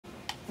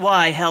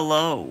Why,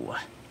 hello.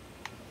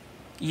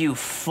 You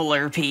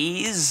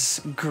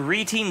flurpies.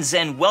 Greetings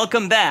and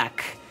welcome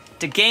back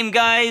to Game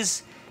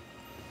Guys,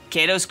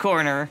 Kato's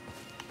Corner,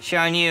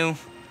 showing you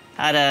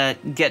how to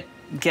get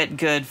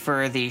good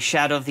for the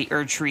Shadow of the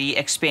Erdtree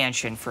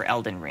expansion for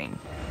Elden Ring.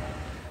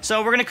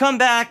 So we're gonna come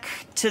back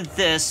to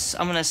this.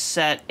 I'm gonna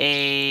set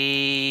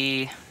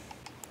a...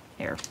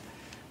 here.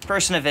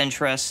 Person of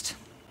interest.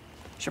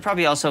 Should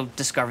probably also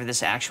discover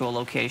this actual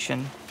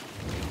location.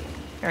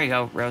 There we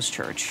go, Rose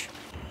Church.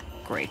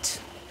 Great.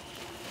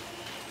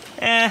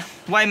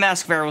 White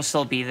Mask Bear will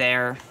still be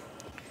there.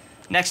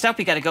 Next up,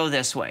 we gotta go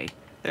this way.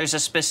 There's a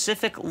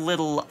specific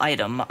little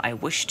item I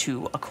wish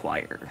to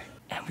acquire.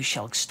 And we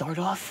shall start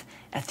off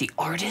at the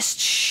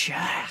Artist's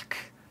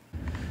Shack.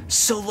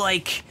 So,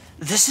 like,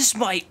 this is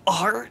my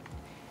art,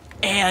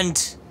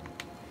 and...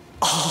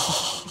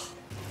 oh,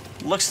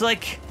 looks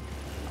like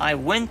I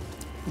went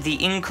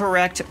the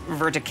incorrect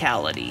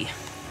verticality.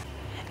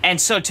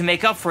 And so, to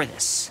make up for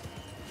this,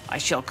 I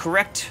shall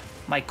correct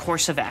my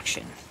course of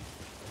action.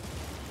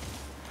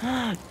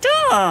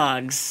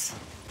 Dogs!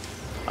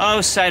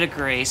 Oh, sight of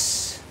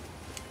grace.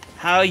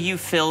 How you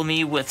fill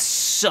me with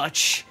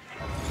such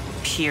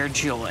pure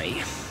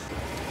joy.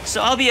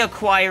 So I'll be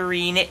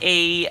acquiring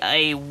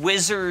a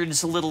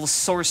wizard's little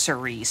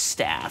sorcery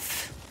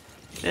staff.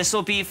 This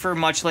will be for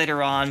much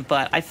later on,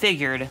 but I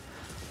figured,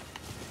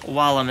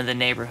 while I'm in the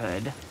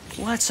neighborhood,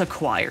 let's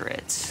acquire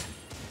it.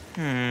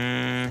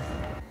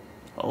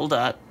 Hold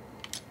up.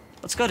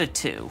 Let's go to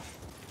 2.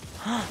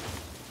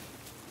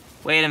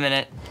 Wait a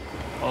minute.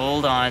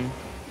 Hold on.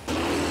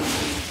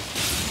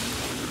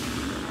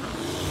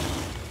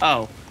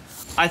 Oh.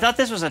 I thought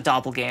this was a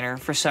doppelganger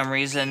for some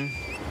reason.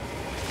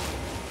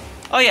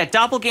 Oh yeah,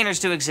 doppelgangers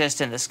do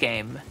exist in this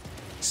game.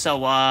 So,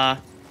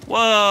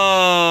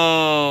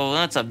 whoa!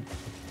 That's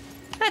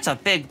a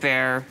big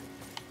bear.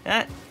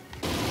 That...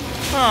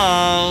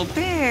 oh,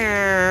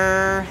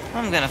 bear!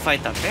 I'm gonna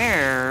fight the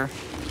bear.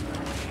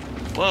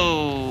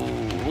 Whoa,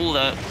 hold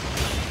up.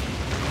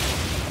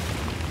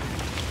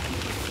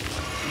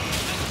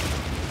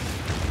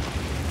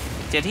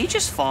 Did he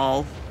just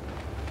fall?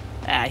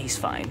 Ah, he's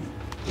fine.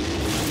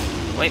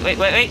 Wait.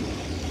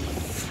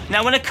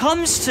 Now, when it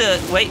comes to...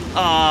 wait,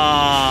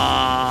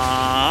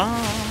 ow.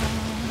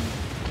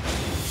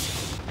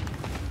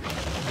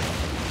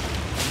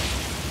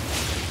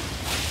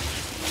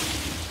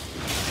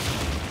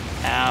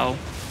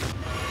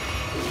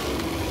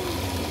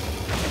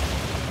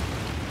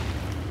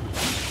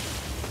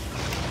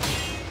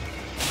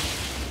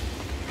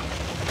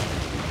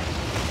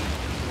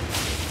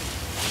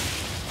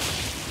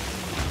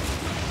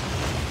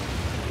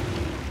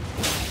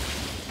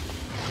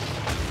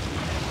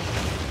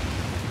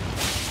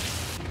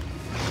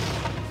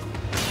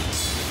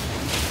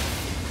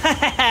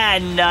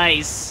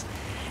 Nice.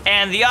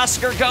 And the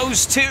Oscar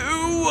goes to...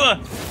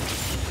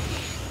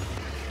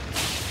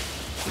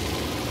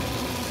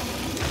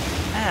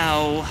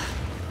 ow.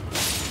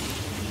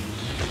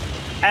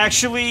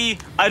 Actually,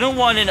 I don't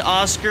want an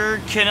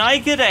Oscar. Can I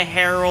get a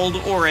Harold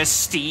or a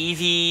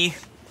Stevie?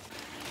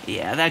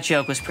 Yeah, that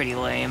joke was pretty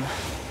lame.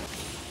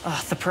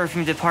 Ugh, the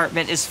perfume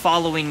department is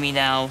following me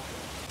now.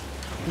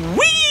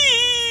 Whee!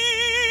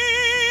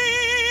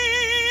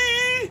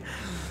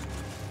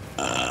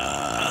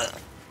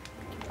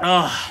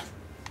 Ugh.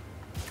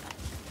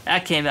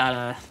 That came out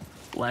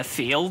of left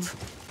field.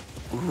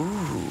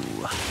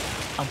 Ooh.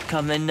 I'm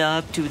coming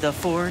up to the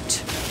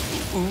fort.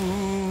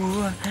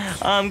 Ooh.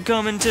 I'm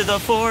coming to the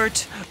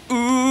fort.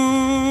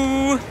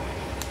 Ooh.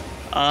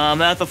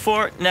 I'm at the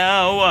fort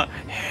now.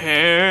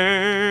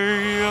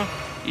 Hey.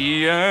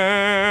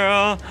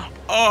 Yeah.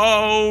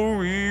 Oh,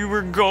 we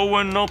were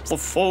going up the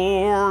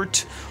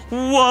fort.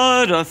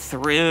 What a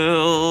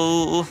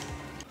thrill.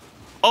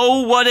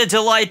 Oh, what a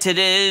delight it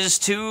is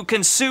to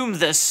consume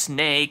the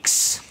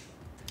snakes.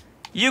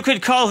 You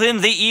could call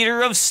him the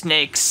eater of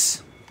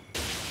snakes.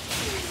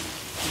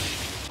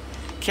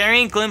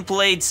 Carrying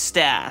Glintblade's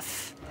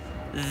staff.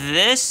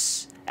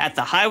 This, at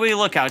the Highway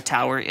Lookout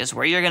Tower, is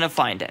where you're gonna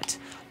find it.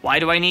 Why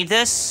do I need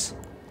this?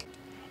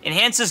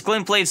 Enhances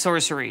Glintblade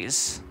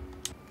sorceries.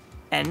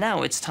 And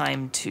now it's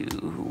time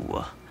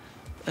to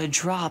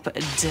drop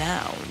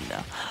down.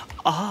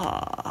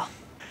 Ah.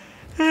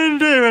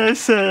 And there I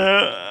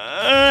said,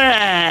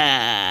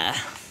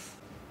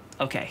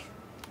 okay.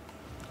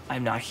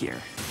 I'm not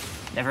here.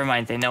 Never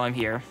mind, they know I'm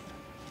here.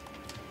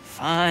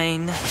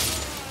 Fine.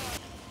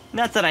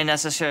 Not that I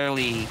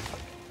necessarily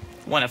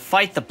want to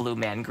fight the Blue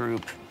Man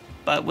group,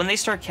 but when they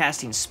start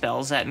casting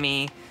spells at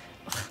me,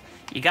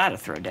 you gotta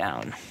throw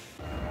down.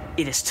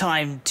 It is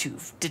time to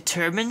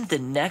determine the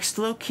next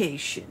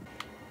location,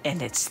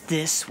 and it's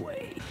this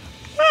way.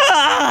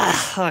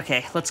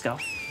 Okay, let's go.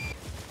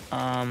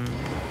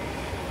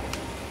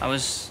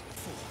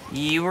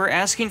 You were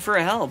asking for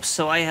help,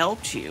 so I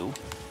helped you.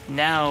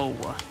 Now,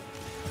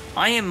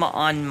 I am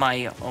on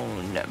my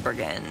own,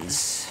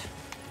 brigands.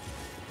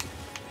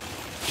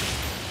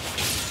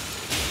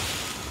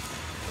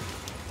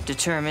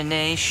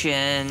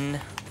 Determination.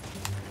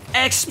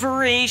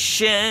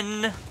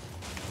 Expiration.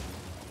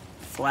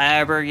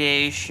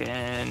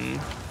 Flabbergation.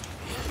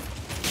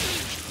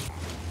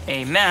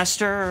 A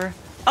master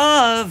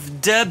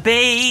of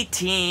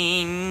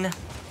debating.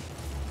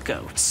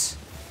 Goats.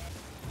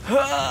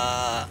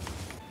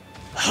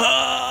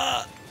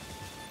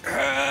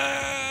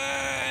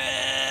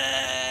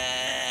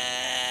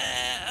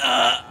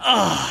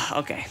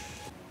 Okay.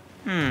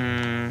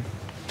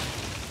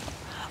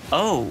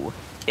 Oh,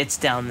 it's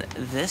down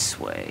this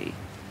way.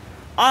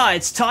 Ah,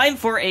 it's time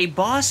for a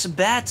boss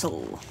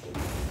battle.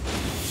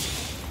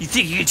 You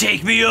think you can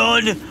take me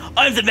on?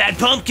 I'm the Mad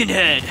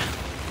Pumpkinhead.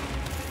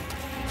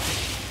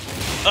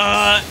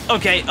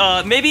 Okay,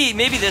 maybe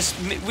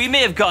we may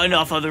have gotten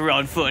off on the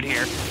wrong foot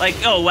here. Like,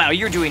 oh wow,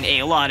 you're doing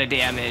a lot of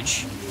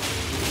damage.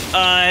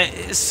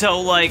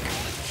 So like,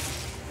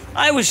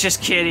 I was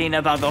just kidding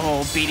about the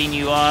whole beating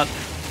you up.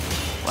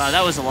 Wow,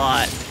 that was a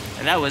lot,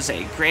 and that was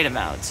a great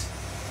amount.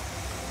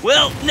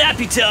 Well,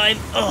 nappy time.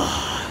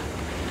 Ugh.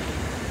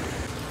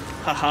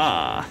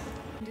 Haha.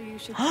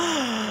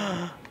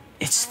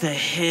 It's the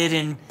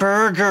hidden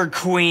Burger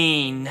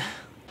Queen.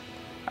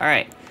 All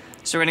right.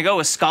 So we're gonna go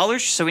with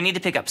Scholar's, so we need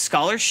to pick up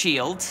Scholar's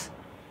Shield.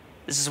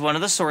 This is one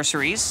of the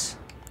sorceries.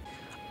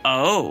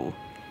 Oh,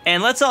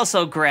 and let's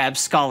also grab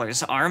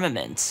Scholar's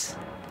Armament.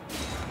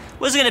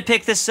 Was gonna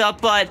pick this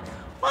up, but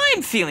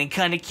I'm feeling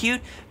kind of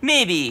cute.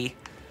 Maybe,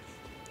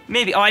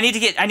 oh, I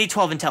need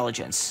 12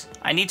 intelligence.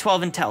 I need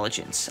 12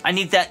 intelligence. I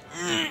need that.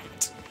 I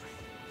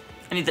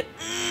need that.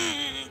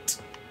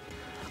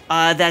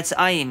 That's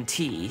INT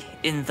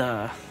in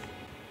the.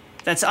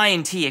 That's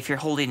INT if you're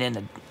holding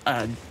in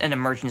an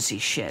emergency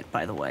shit,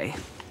 by the way.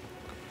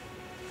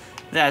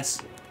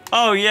 That's...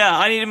 Oh, yeah,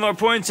 I needed more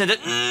points in it.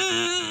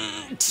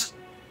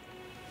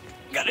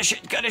 Gotta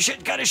shit.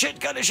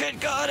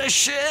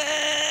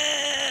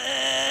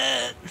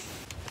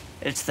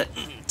 It's the...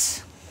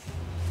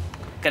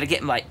 Gotta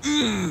get my...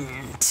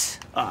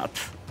 up.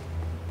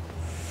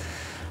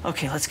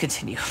 Okay, let's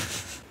continue.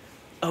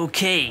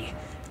 Okay,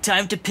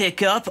 time to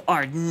pick up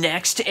our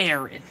next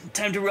errand.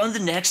 Time to run the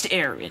next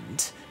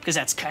errand. Because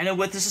that's kind of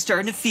what this is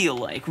starting to feel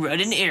like,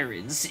 running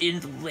errands in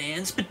the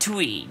lands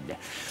between.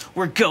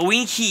 We're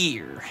going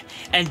here,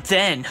 and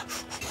then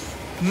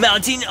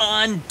mounting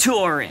on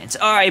Torrent.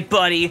 All right,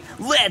 buddy,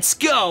 let's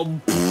go.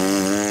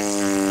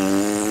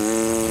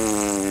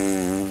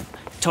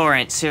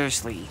 Torrent,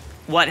 seriously,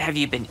 what have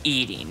you been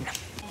eating?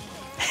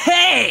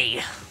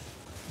 Hey!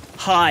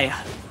 Hi.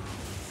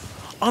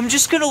 I'm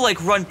just gonna,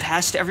 like, run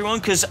past everyone,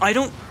 because I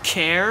don't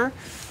care.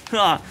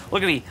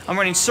 Look at me, I'm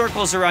running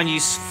circles around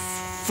you,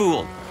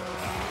 fool.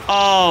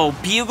 Oh,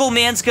 Bugle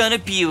Man's gonna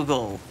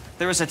bugle.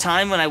 There was a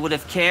time when I would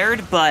have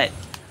cared, but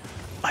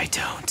I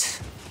don't.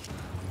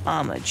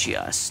 I'ma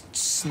just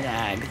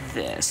snag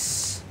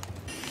this.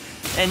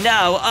 And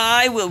now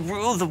I will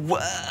rule the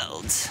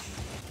world.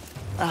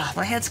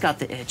 My head's got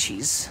the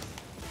itchies.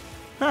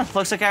 Huh,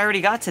 looks like I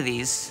already got to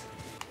these.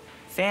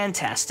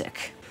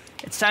 Fantastic.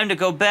 It's time to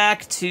go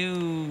back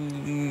to...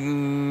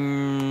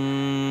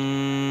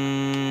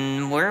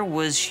 where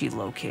was she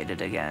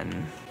located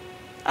again?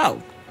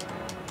 Oh.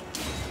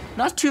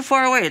 Not too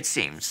far away, it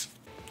seems.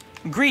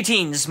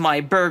 Greetings,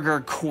 my Burger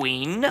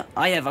Queen.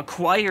 I have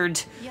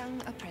acquired...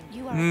 Young apprentice,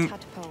 you are a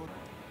tadpole.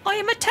 I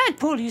am a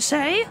tadpole, you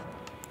say?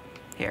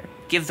 Here,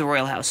 give the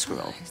Royal House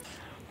scroll.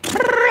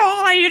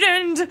 Pride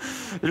and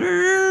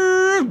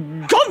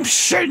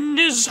gumption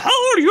is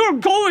how you're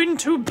going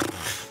to...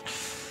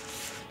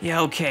 Yeah,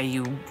 okay,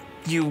 you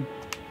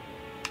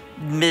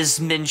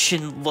Ms.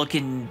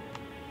 Minchin-looking...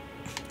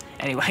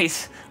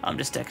 Anyways, I'm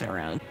just sticking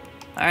around.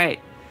 Alright.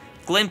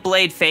 Glint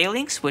Blade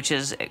Phalanx, which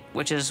is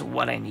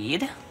what I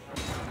need.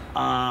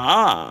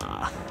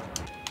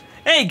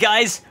 Hey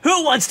guys,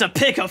 who wants to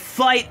pick a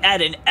fight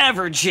at an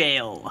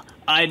Everjail?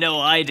 I know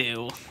I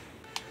do.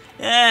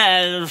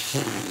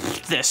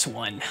 This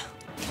one.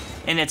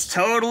 And it's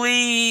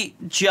totally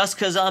just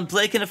because I'm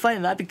picking a fight,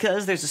 and not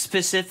because there's a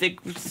specific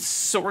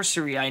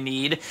sorcery I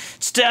need.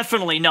 It's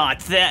definitely not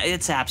that.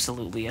 It's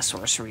absolutely a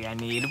sorcery I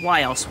need.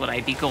 Why else would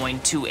I be going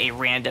to a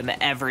random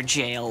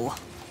Everjail?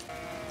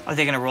 Are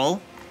they gonna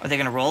roll? Are they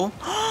gonna roll?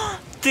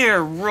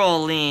 They're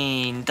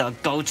rolling! The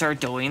goats are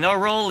doing the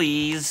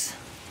rollies.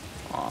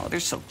 Oh, they're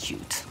so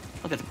cute.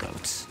 Look at the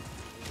goats.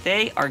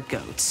 They are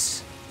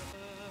goats.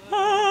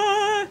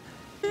 Near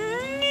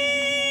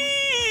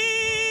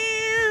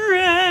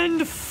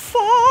and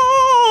far.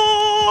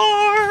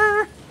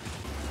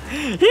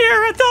 Here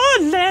are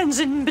the lands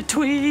in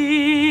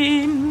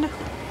between.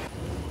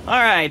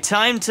 Alright,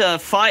 time to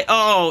fight.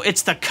 Oh,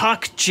 it's the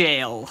cuck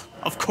jail.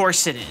 Of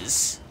course it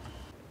is.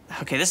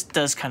 Okay, this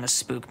does kind of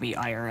spook me,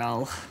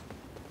 IRL.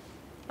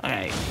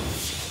 Okay.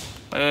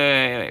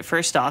 Wait.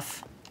 First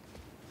off,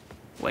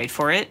 wait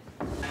for it.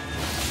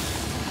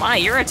 My,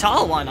 you're a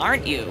tall one,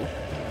 aren't you?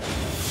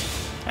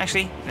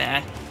 Actually,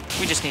 nah.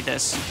 We just need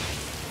this.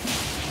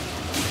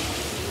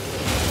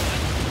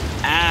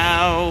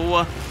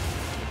 Ow.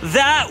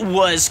 That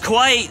was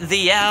quite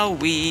the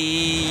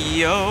owie.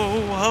 Yo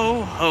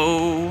ho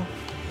ho.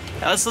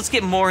 Now let's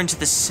get more into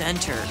the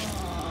center.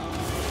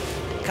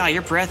 God,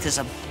 your breath is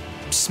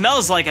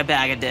smells like a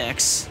bag of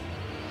dicks.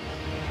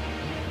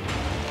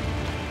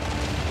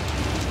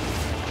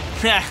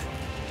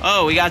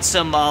 Oh, we got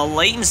some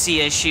latency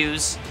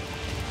issues.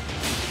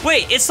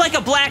 Wait, it's like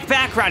a black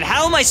background.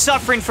 How am I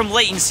suffering from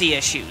latency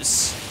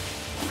issues?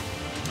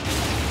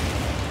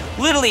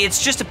 Literally,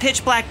 it's just a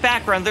pitch black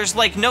background. There's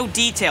like no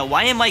detail.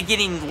 Why am I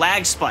getting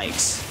lag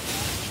spikes?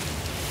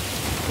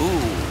 Ooh,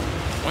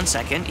 1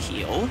 second,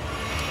 heal.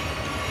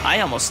 I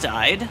almost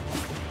died.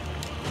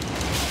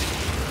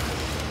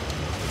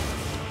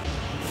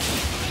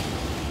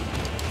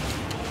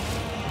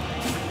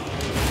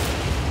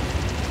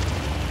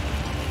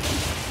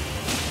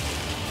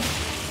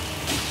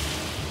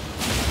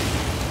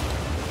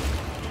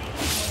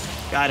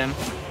 Got him.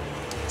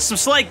 Some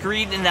slight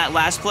greed in that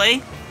last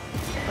play,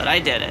 but I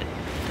did it.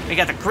 We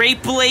got the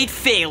Great Blade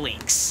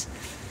Phalanx.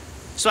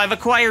 So I've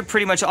acquired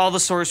pretty much all the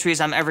sorceries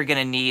I'm ever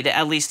gonna need,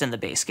 at least in the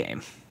base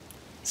game.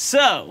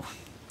 So,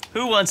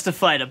 who wants to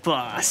fight a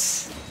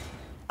boss?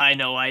 I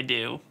know I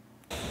do.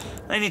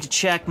 I need to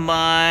check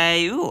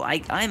my... Ooh,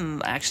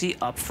 I'm actually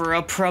up for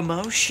a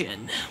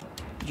promotion.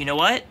 You know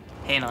what?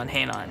 Hang on.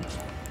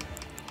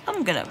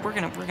 We're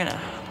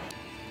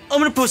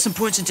gonna put some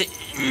points into...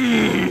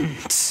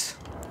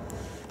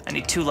 I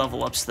need 2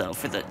 level ups, though,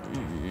 for the...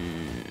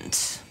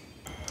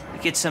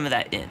 Get some of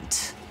that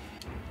int.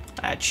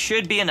 That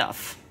should be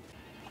enough.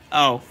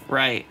 Oh,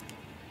 right.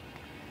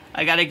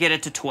 I gotta get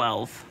it to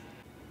 12.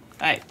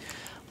 Alright,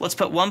 let's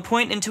put 1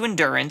 point into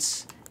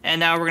endurance, and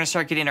now we're gonna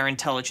start getting our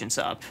intelligence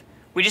up.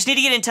 We just need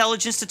to get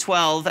intelligence to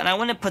 12, and I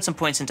want to put some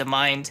points into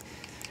mind,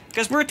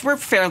 because we're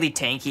fairly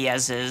tanky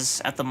as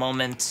is at the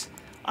moment.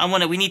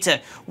 We need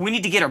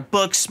to get our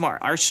book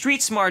smart. Our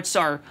street smarts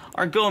are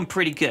going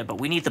pretty good, but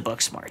we need the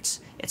book smarts.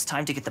 It's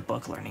time to get the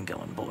book learning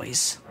going,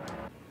 boys.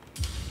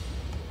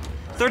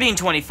 30 and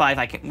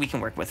 25 we can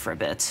work with for a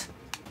bit.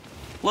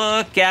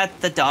 Look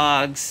at the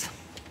dogs.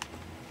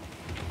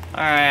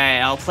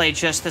 Alright, I'll play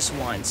just this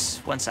once.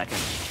 1 second.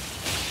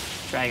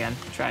 Try again.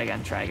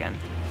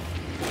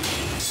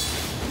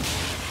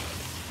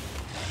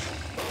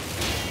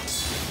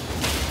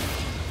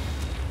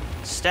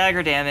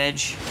 Stagger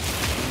damage.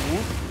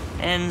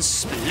 And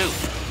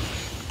sploop.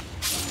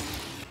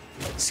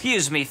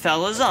 Excuse me,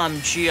 fellas, I'm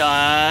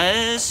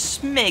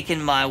just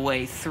making my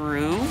way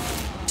through.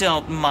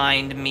 Don't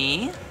mind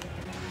me.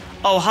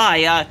 Oh,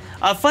 hi,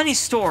 a funny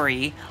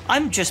story.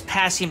 I'm just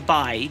passing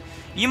by.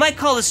 You might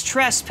call this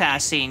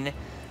trespassing,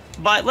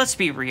 but let's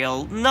be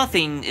real.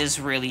 Nothing is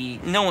really...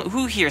 No one...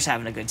 Who here's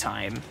having a good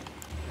time?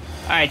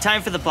 Alright,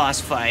 time for the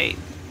boss fight.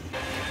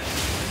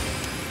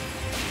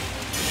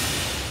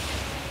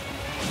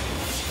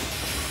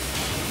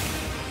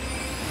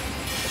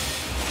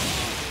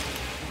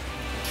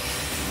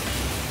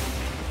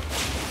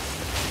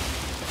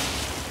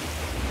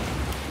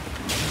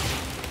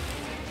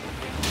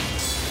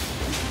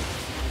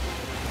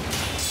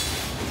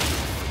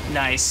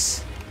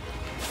 Nice.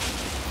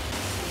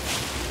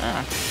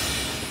 Ah.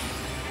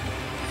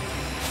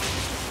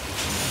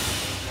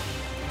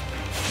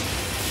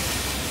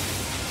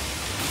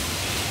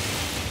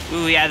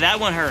 Ooh, yeah, that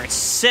one hurts.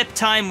 Sip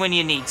time when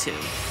you need to.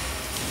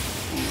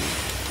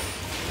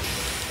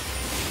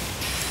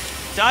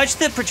 Dodge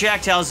the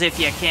projectiles if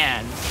you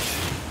can.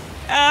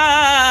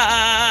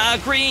 Ah,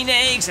 green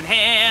eggs and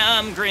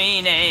ham,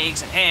 green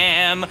eggs and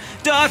ham.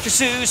 Dr.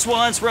 Seuss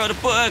once wrote a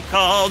book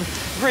called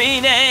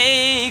Green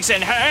Eggs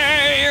and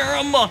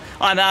Ham.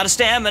 I'm out of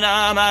stamina,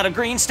 I'm out of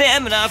green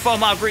stamina for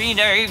my green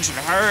eggs and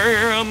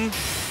ham.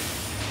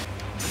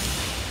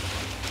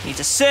 Need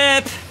to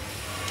sip.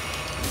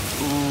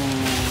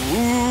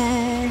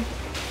 Ooh.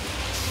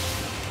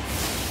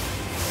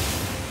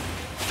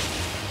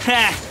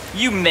 Ha,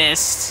 you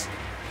missed.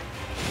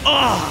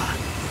 Ugh.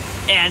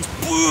 And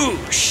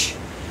boosh!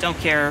 Don't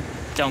care.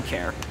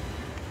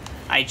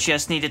 I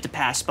just needed to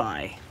pass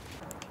by.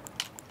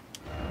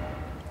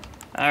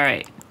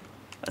 Alright.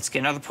 Let's get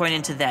another point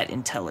into that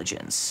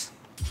intelligence.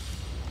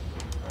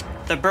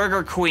 The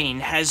Burger Queen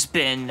has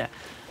been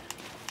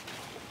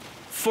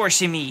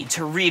forcing me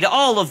to read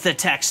all of the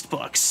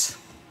textbooks.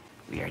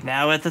 We are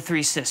now at the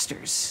Three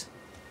Sisters.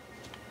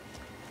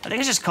 I think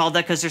it's just called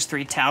that because there's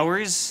 3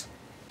 towers.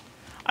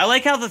 I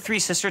like how the 3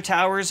 sister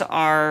towers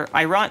are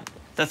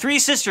The 3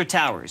 sister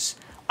towers,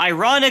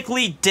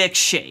 ironically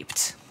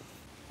dick-shaped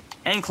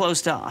and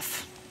closed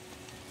off.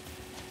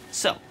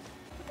 So,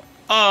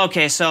 oh,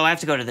 okay, so I have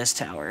to go to this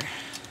tower.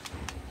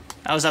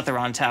 I was at the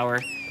wrong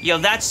tower. Yo,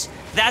 that's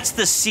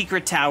the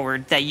secret tower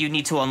that you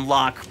need to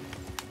unlock.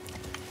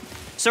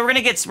 So we're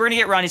gonna get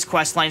Ronnie's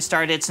questline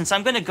started since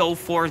I'm gonna go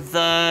for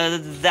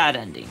that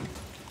ending.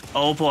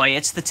 Oh boy,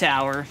 it's the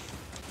tower.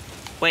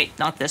 Wait,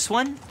 not this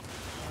one?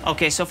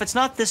 Okay, so if it's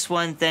not this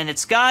one, then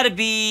it's gotta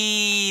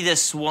be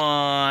this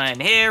one.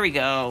 Here we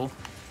go.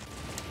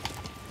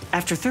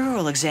 After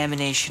thorough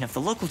examination of the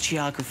local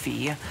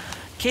geography,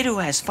 Kato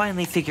has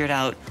finally figured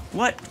out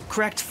what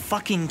correct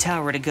fucking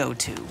tower to go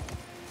to.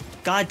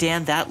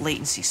 Goddamn that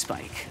latency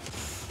spike.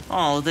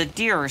 Oh, the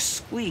deer are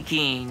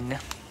squeaking.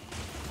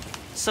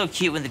 So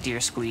cute when the deer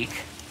squeak.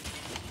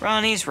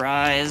 Ronnie's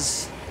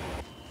Rise.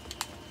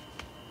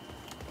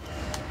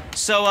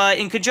 So So,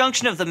 in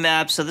conjunction of the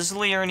map, so this is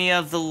the area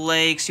of the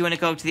lakes. You want to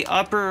go to the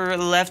upper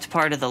left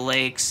part of the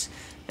lakes.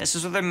 This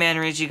is where the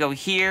manor is. You go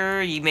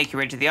here, you make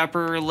your way to the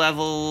upper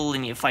level,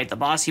 and you fight the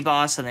bossy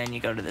boss, and then you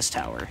go to this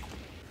tower.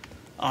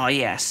 Oh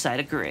yeah,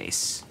 Site of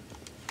Grace.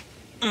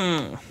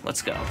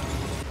 Let's go.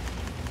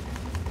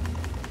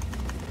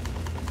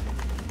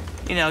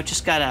 You know,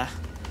 just gotta...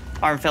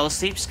 Arm fell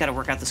asleep, just gotta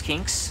work out those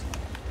kinks.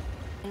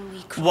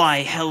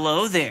 Why,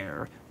 hello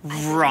there,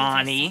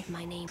 Ronnie.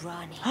 My name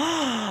Ronnie.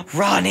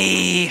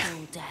 Ronnie!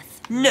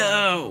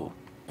 No!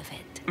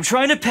 I'm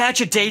trying to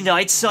patch a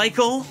day-night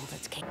cycle.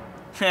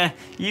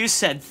 You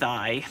said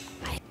thigh.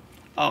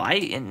 Oh,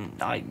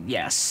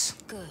 yes.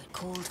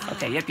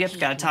 Okay, yep,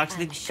 gotta talk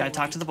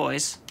to the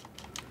boys.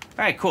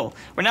 Alright, cool.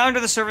 We're now under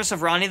the service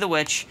of Ronnie the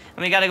Witch,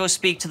 and we gotta go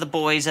speak to the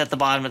boys at the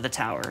bottom of the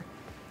tower.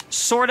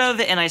 Sort of,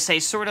 and I say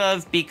sort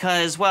of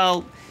because,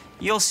 well,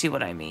 you'll see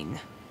what I mean.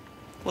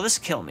 Will this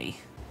kill me?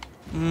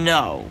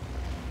 No.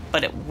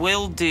 But it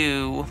will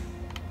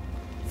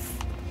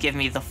give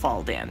me the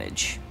fall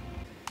damage.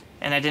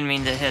 And I didn't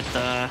mean to hit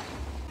the...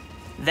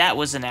 That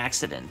was an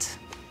accident.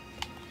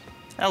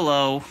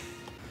 Hello.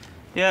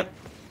 Yep.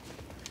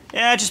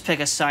 Yeah, just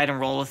pick a side and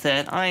roll with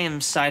it. I am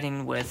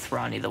siding with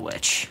Ronnie the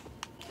Witch.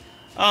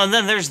 Oh, and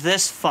then there's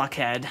this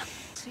fuckhead.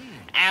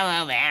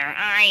 Hello there,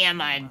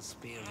 I'm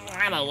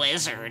a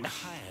wizard.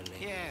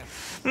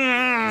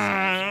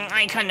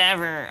 I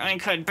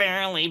could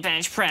barely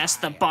bench press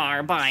the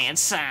bar by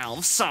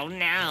itself, so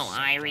now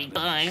I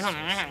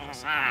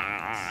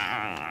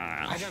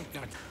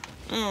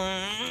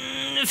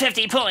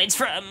 50 points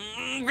from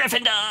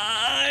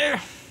Gryffindor.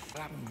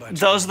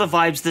 Those are the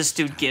vibes this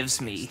dude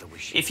gives me.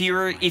 If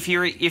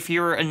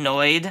you're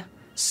annoyed,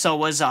 so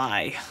was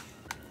I.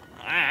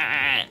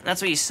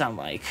 That's what you sound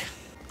like.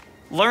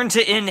 Learn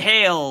to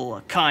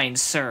inhale, kind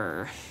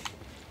sir.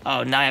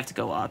 Oh, now I have to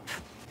go up.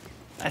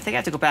 I think I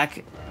have to go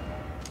back.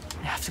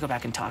 I have to go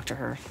back and talk to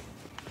her.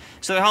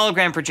 So they're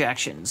hologram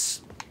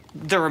projections.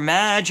 They're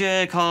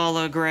magic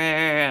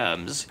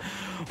holograms.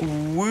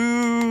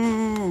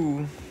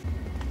 Woo!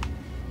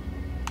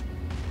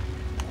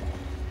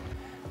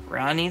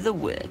 Ronnie the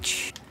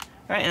Witch.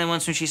 Alright, and then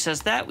once when she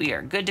says that, we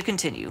are good to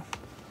continue.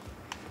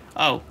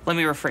 Oh, let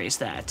me rephrase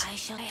that.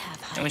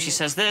 And when she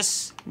says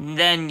this,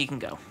 then you can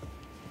go.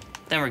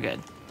 Then we're good.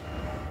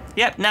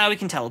 Yep, now we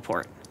can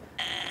teleport.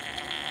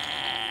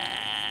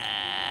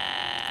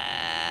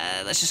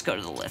 Let's just go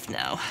to the lift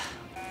now.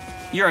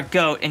 You're a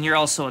goat, and you're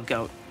also a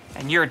goat.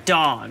 And you're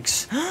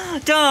dogs.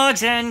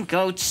 Dogs and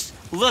goats.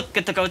 Look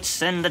at the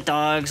goats and the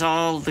dogs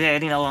all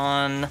getting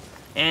along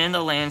in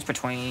the lands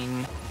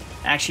between.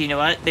 Actually, you know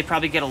what? They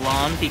probably get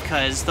along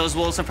because those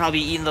wolves have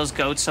probably eaten those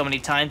goats so many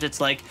times. It's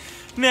like,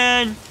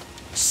 man,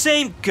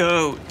 same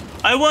goat.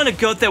 I want a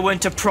goat that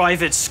went to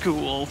private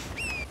school.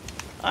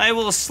 I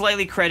will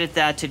slightly credit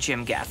that to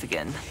Jim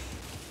Gaffigan.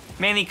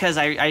 Mainly because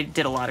I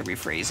did a lot of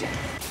rephrasing.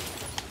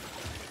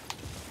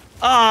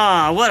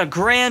 Ah, what a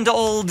grand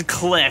old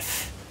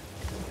cliff.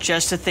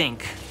 Just to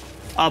think,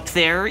 up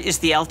there is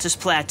the Altus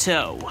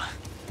Plateau.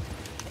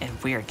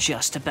 And we're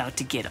just about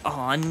to get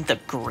on the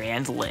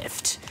grand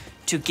lift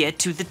to get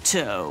to the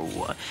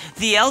toe.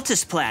 The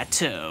Altus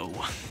Plateau.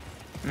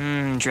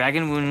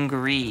 Dragon Wound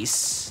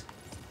Grease.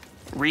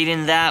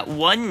 Reading that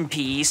One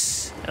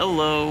Piece.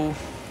 Hello.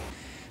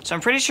 So I'm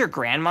pretty sure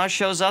Grandma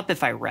shows up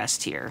if I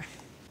rest here.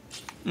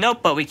 Nope,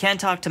 but we can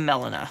talk to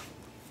Melina.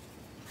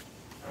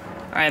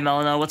 Alright,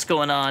 Melina, what's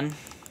going on?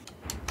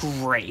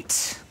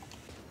 Great.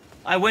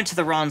 I went to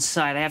the wrong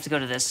side. I have to go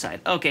to this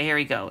side. Okay, here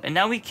we go. And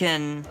now we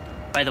can...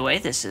 By the way,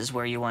 this is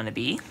where you want to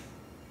be.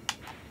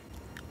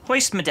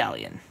 Hoist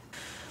medallion.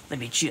 Let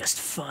me just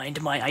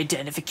find my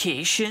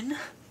identification.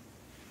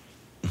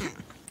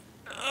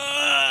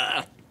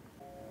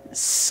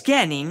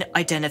 Scanning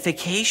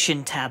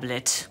identification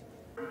tablet.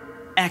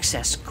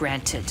 Access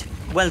granted.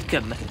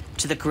 Welcome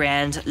to the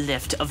grand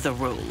lift of the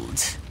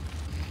world.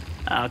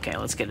 Okay,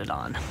 let's get it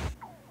on.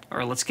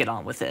 Or let's get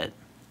on with it.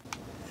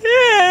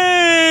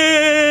 Yay!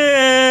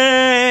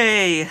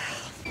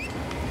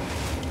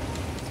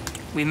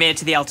 We made it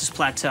to the Altus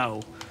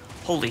Plateau.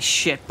 Holy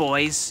shit,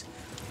 boys.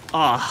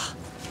 Ah.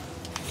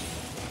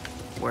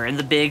 We're in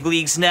the big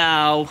leagues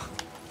now.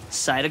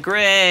 Site of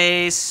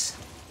Grace.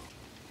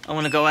 I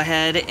want to go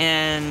ahead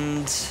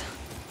and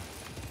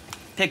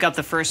pick up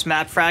the first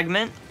map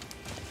fragment,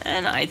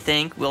 and I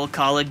think we'll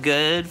call it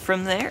good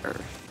from there.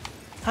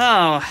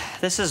 Oh,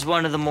 this is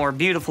one of the more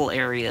beautiful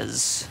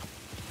areas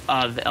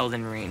of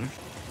Elden Ring.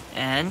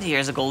 And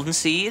here's a golden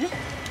seed.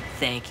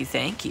 Thank you,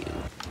 thank you.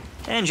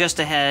 And just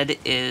ahead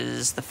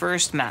is the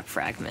first map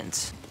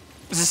fragment.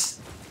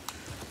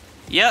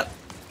 Yep.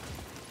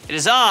 It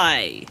is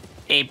I,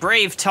 a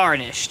brave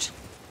tarnished.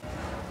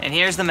 And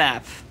here's the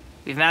map.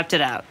 We've mapped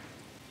it out.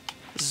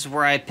 This is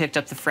where I picked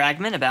up the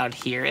fragment, about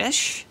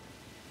here-ish.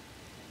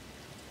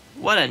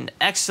 What an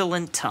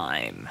excellent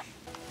time.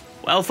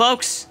 Well,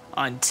 folks,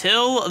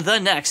 until the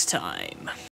next time.